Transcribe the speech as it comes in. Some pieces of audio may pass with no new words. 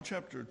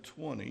chapter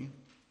 20,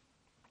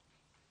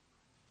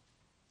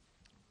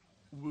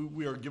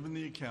 we are given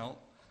the account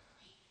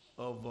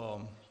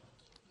of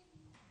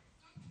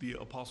the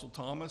Apostle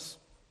Thomas.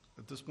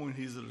 At this point,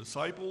 he's a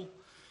disciple,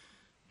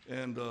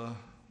 and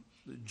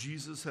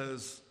Jesus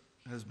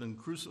has been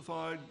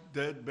crucified,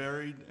 dead,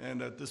 buried,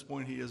 and at this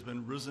point, he has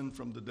been risen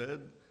from the dead.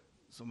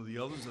 Some of the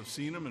others have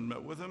seen him and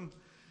met with him.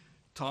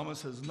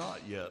 Thomas has not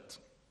yet.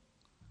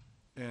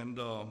 And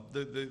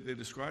they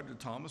described to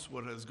Thomas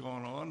what has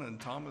gone on, and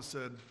Thomas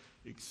said,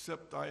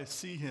 except I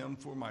see him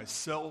for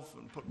myself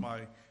and put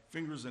my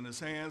fingers in his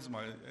hands,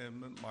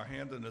 and my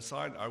hand in his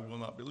side, I will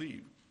not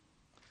believe.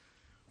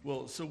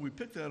 Well, so we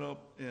pick that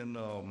up in,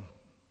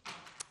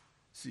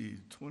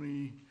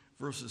 20,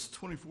 verses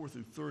 24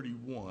 through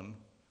 31,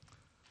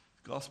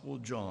 Gospel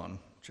of John,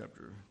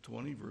 chapter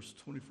 20, verse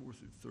 24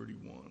 through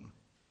 31.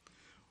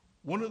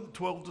 One of the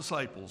 12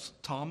 disciples,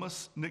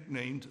 Thomas,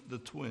 nicknamed the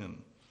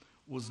Twin,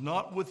 was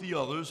not with the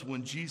others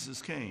when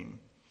Jesus came.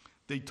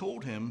 They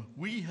told him,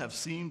 "We have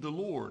seen the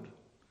Lord."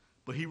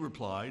 But he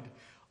replied,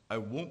 "I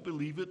won't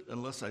believe it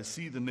unless I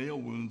see the nail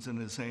wounds in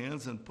his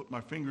hands and put my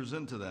fingers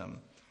into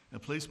them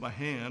and place my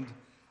hand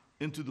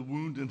into the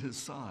wound in his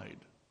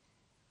side."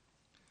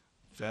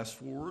 Fast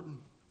forward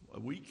a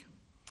week.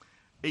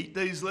 8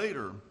 days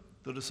later,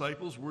 the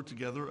disciples were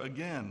together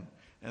again,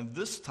 and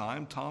this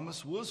time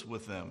Thomas was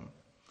with them.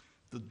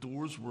 The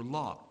doors were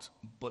locked,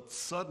 but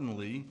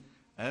suddenly,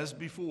 as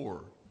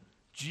before,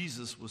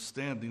 Jesus was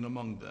standing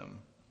among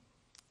them.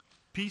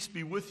 "Peace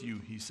be with you,"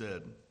 he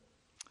said.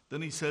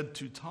 Then he said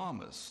to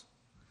Thomas,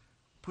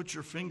 "Put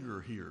your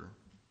finger here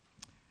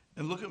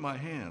and look at my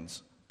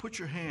hands. Put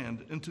your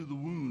hand into the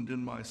wound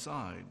in my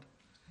side.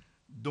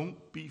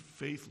 Don't be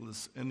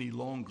faithless any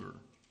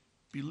longer.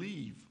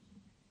 Believe."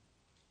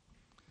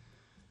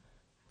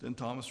 Then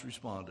Thomas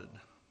responded,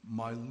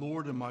 "My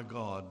Lord and my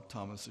God,"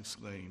 Thomas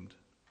exclaimed.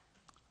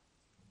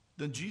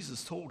 Then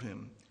Jesus told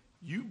him,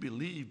 "You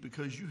believe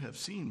because you have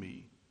seen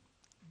me.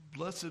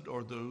 Blessed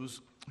are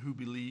those who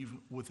believe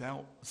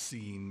without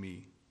seeing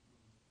me."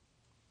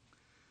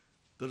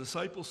 The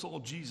disciples saw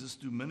Jesus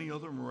do many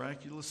other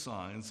miraculous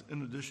signs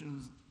in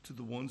addition to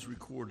the ones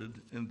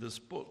recorded in this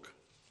book.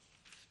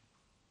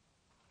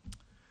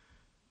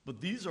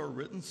 But these are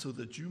written so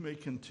that you may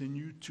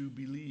continue to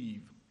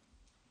believe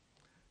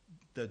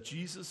that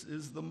Jesus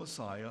is the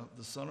Messiah,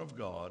 the Son of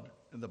God,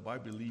 and that by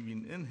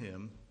believing in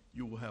him,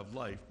 you will have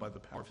life by the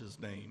power of his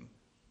name.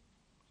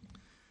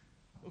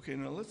 Okay,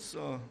 now let's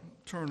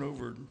turn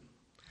over.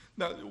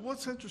 Now,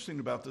 what's interesting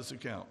about this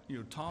account?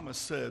 Thomas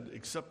said,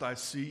 "Except I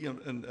see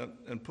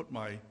and put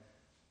my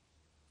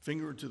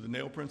finger to the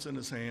nail prints in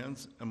his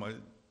hands and my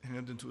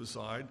hand into his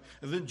side."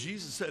 And then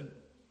Jesus said,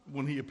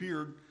 when he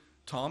appeared,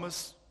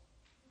 "Thomas,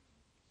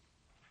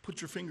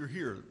 put your finger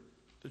here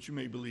that you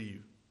may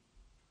believe,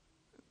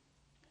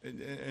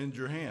 and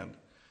your hand."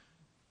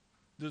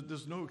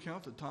 There's no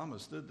account that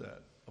Thomas did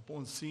that.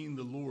 Upon seeing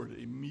the Lord,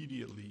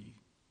 immediately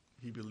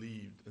he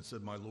believed and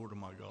said, "My Lord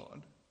and my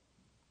God."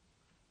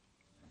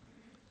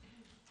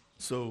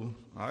 So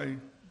I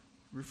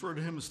refer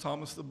to him as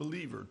Thomas the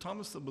Believer.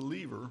 Thomas the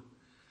Believer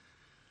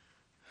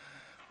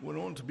went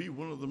on to be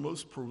one of the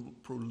most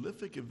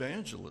prolific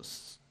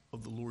evangelists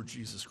of the Lord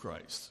Jesus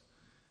Christ,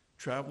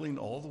 traveling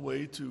all the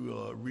way to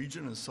a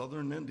region in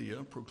southern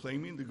India,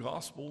 proclaiming the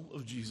gospel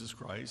of Jesus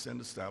Christ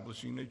and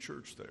establishing a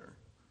church there.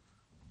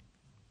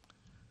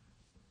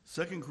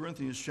 2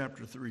 Corinthians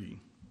chapter 3,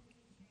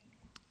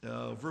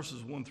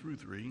 verses 1 through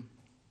 3.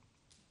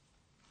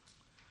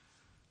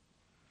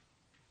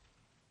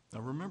 Now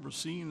remember,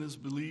 seeing is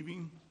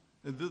believing.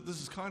 And this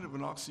is kind of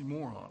an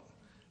oxymoron.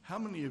 How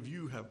many of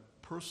you have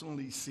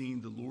personally seen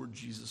the Lord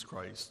Jesus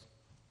Christ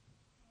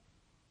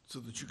so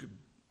that you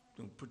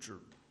could put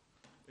your...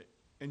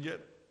 And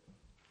yet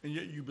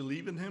you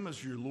believe in him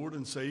as your Lord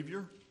and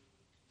Savior?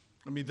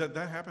 I mean, that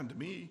happened to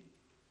me.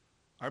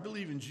 I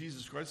believe in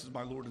Jesus Christ as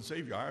my Lord and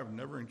Savior. I have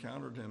never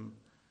encountered him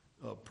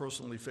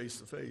personally face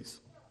to face,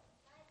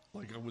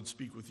 like I would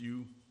speak with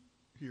you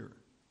here.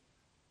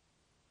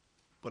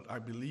 But I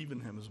believe in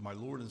him as my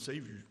Lord and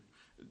Savior,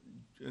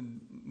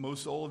 and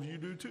most all of you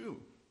do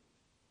too.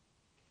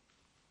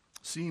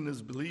 Seeing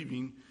is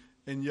believing,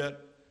 and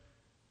yet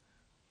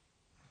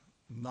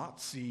not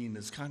seeing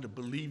is kind of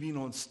believing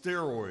on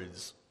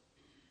steroids.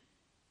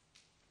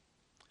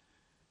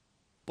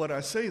 But I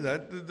say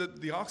that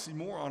the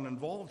oxymoron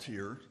involved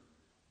here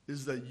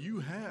is that you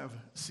have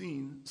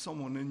seen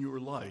someone in your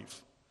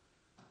life.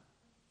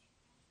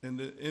 And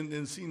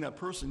in seeing that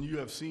person, you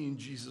have seen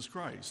Jesus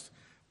Christ.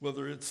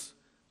 Whether it's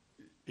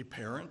a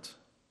parent,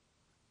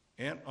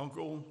 aunt,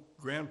 uncle,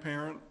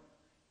 grandparent,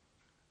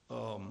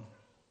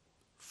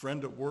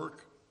 friend at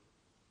work,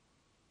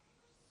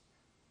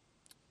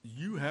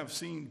 you have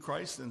seen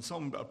Christ in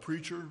a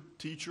preacher,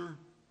 teacher,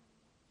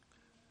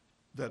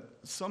 that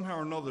somehow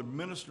or another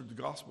ministered the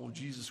gospel of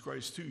Jesus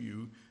Christ to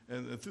you,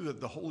 and through that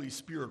the Holy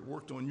Spirit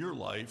worked on your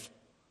life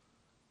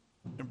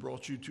and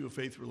brought you to a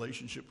faith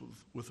relationship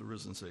with the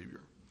risen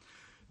Savior.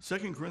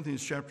 2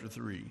 Corinthians chapter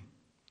 3,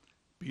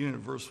 beginning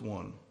at verse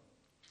 1.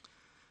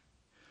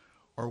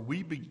 Are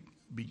we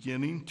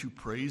beginning to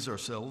praise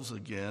ourselves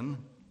again?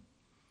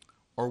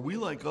 Are we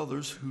like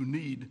others who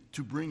need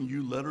to bring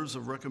you letters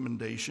of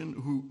recommendation,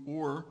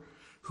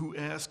 who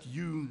ask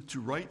you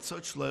to write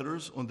such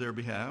letters on their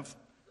behalf?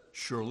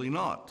 Surely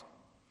not.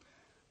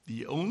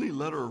 The only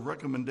letter of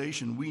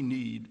recommendation we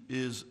need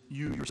is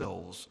you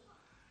yourselves.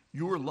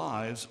 Your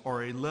lives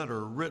are a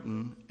letter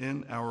written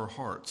in our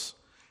hearts.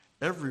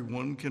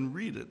 Everyone can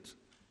read it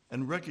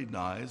and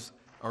recognize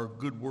our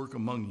good work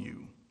among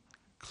you.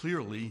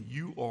 Clearly,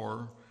 you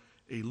are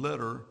a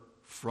letter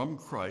from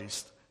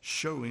Christ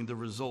showing the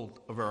result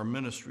of our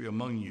ministry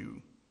among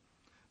you.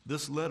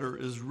 This letter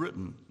is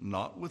written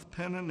not with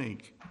pen and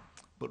ink,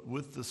 but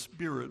with the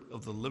Spirit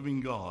of the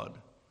living God.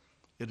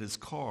 It is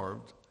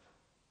carved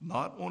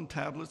not on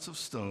tablets of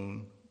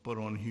stone, but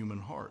on human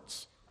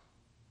hearts.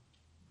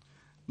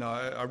 Now,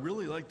 I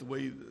really like the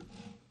way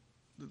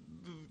the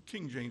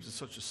King James is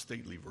such a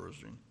stately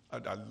version.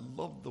 I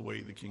love the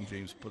way the King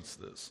James puts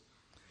this.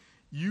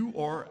 You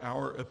are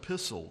our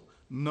epistle,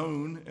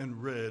 known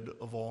and read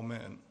of all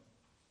men.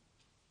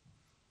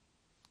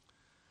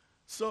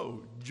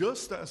 So,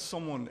 just as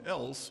someone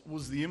else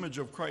was the image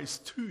of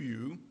Christ to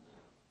you,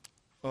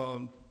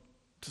 to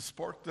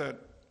spark that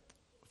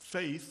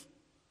faith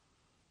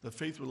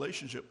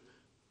relationship,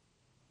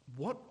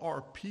 what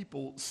are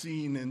people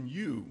seeing in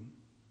you?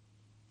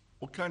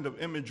 What kind of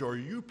image are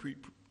you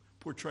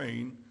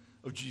portraying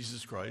of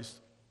Jesus Christ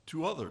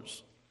to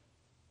others?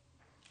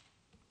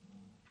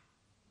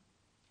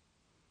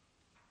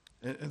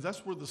 And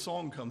that's where the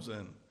song comes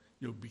in.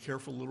 You know, be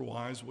careful, little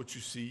eyes, what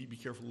you see. Be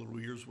careful, little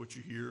ears, what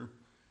you hear.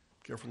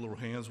 Be careful, little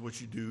hands, what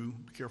you do.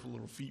 Be careful,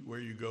 little feet, where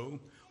you go.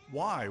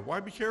 Why? Why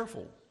be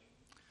careful?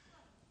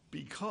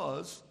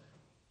 Because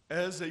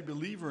as a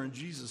believer in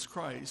Jesus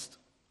Christ,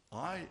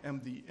 I am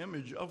the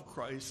image of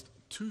Christ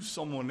to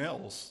someone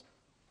else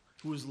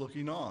who is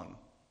looking on.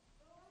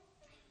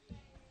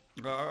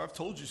 I've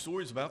told you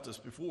stories about this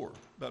before,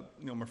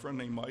 about my friend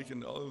named Mike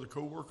and other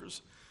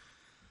coworkers.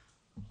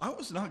 I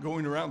was not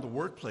going around the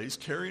workplace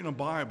carrying a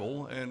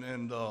Bible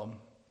and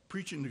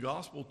preaching the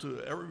gospel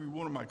to every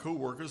one of my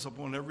coworkers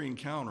upon every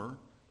encounter.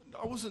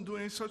 I wasn't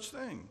doing any such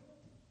thing.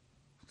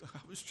 I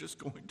was just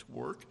going to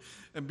work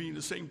and being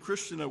the same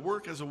Christian at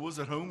work as I was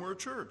at home or at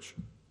church.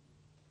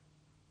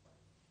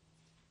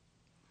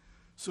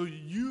 So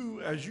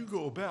you, as you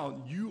go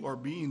about, you are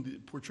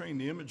portraying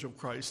the image of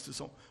Christ to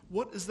someone.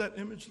 What is that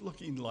image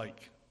looking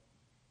like?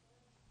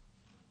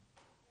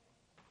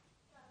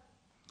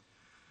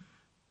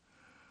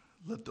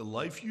 Let the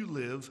life you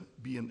live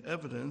be an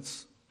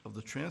evidence of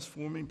the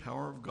transforming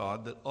power of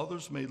God, that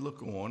others may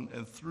look on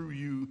and through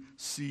you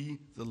see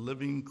the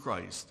living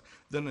Christ.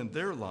 Then in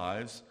their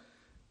lives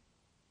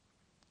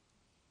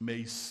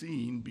may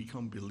seeing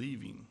become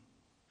believing.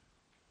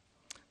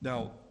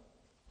 Now,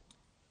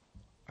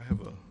 I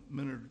have a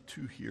minute or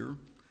two here,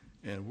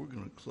 and we're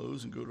going to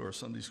close and go to our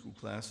Sunday school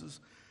classes.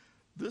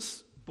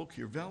 This book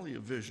here, Valley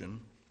of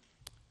Vision,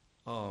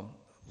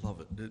 love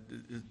it.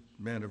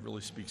 Man, it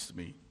really speaks to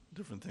me,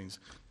 different things.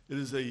 It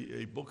is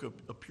a book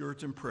of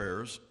Puritan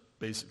prayers,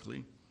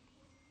 basically.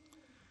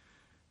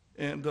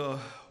 And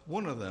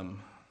one of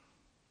them,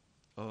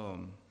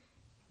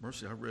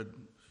 Mercy, I read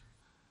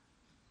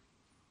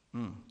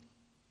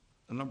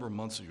a number of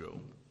months ago.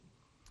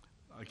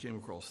 I came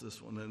across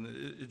this one, and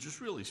it just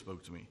really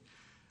spoke to me.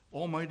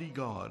 Almighty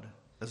God,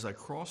 as I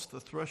cross the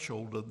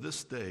threshold of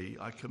this day,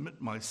 I commit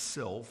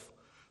myself,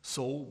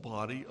 soul,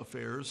 body,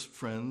 affairs,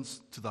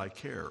 friends, to thy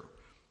care.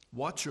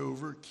 Watch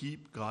over,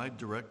 keep, guide,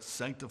 direct,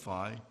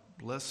 sanctify,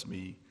 bless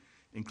me,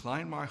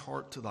 incline my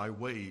heart to thy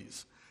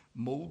ways,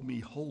 mold me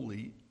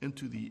wholly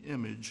into the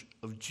image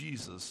of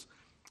Jesus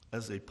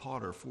as a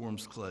potter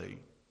forms clay.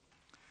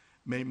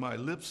 May my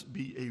lips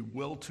be a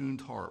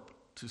well-tuned harp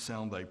to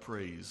sound thy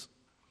praise.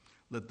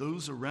 Let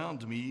those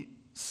around me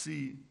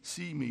see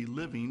me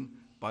living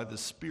by the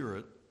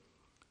Spirit,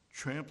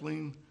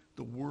 trampling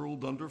the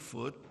world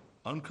underfoot,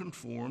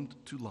 unconformed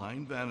to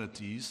lying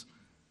vanities,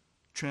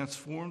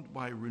 transformed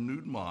by a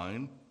renewed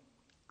mind,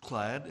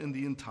 clad in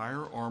the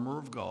entire armor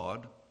of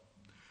God,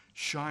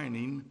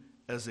 shining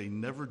as a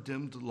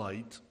never-dimmed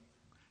light,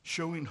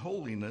 showing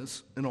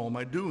holiness in all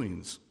my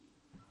doings.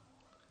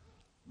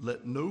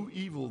 Let no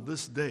evil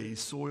this day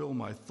soil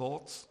my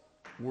thoughts,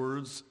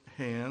 words,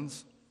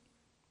 hands.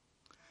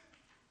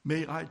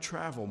 May I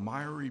travel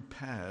miry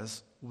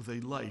paths with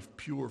a life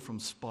pure from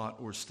spot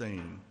or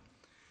stain.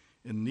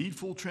 In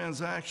needful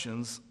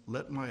transactions,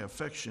 let my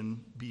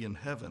affection be in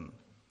heaven,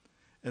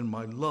 and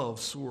my love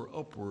soar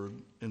upward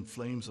in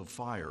flames of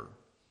fire.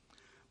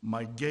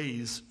 My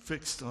gaze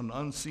fixed on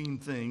unseen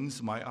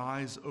things, my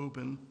eyes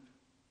open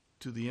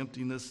to the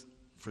emptiness,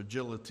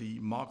 fragility,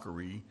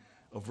 mockery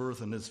of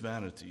earth and its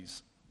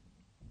vanities.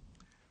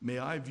 May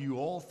I view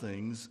all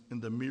things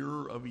in the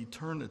mirror of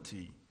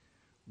eternity,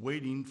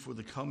 waiting for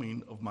the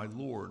coming of my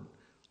Lord,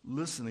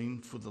 listening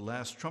for the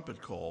last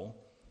trumpet call,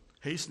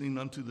 hastening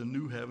unto the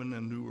new heaven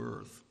and new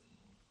earth.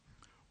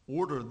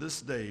 Order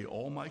this day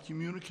all my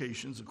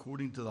communications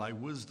according to thy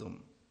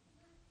wisdom,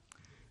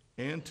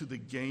 and to the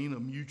gain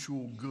of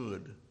mutual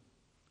good.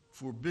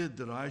 Forbid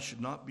that I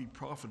should not be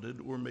profited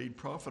or made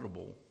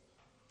profitable.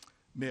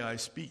 May I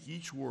speak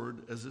each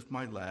word as if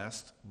my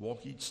last,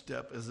 walk each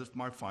step as if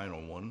my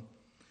final one.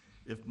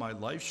 If my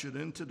life should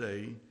end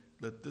today,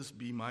 let this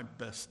be my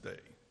best day.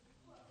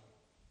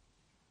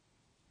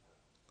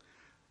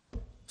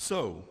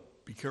 So,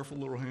 be careful,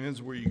 little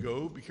hands, where you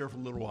go. Be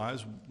careful, little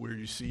eyes, where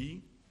you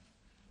see.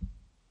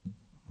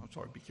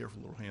 Be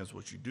careful, little hands,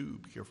 what you do.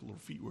 Be careful, little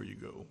feet, where you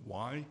go.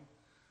 Why?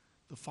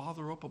 The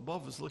Father up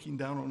above is looking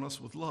down on us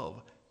with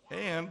love,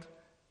 and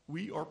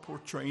we are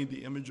portraying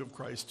the image of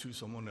Christ to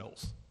someone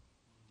else.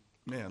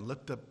 Man,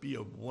 let that be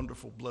a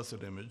wonderful,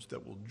 blessed image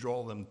that will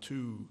draw them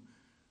to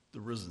the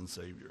risen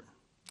Savior.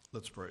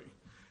 Let's pray.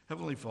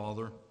 Heavenly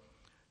Father,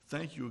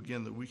 thank you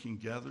again that we can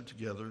gather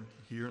together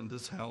here in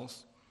this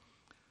house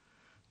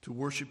to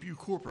worship you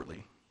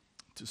corporately,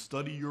 to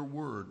study your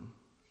word,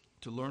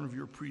 to learn of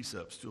your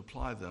precepts, to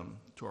apply them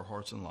to our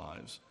hearts and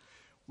lives.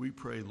 We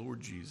pray, Lord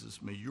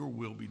Jesus, may your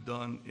will be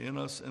done in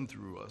us and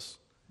through us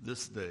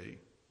this day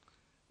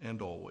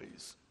and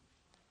always.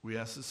 We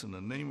ask this in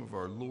the name of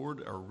our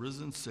Lord, our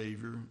risen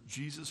Savior,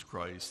 Jesus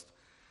Christ,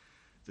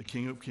 the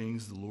King of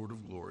Kings, the Lord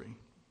of glory.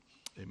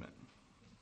 Amen.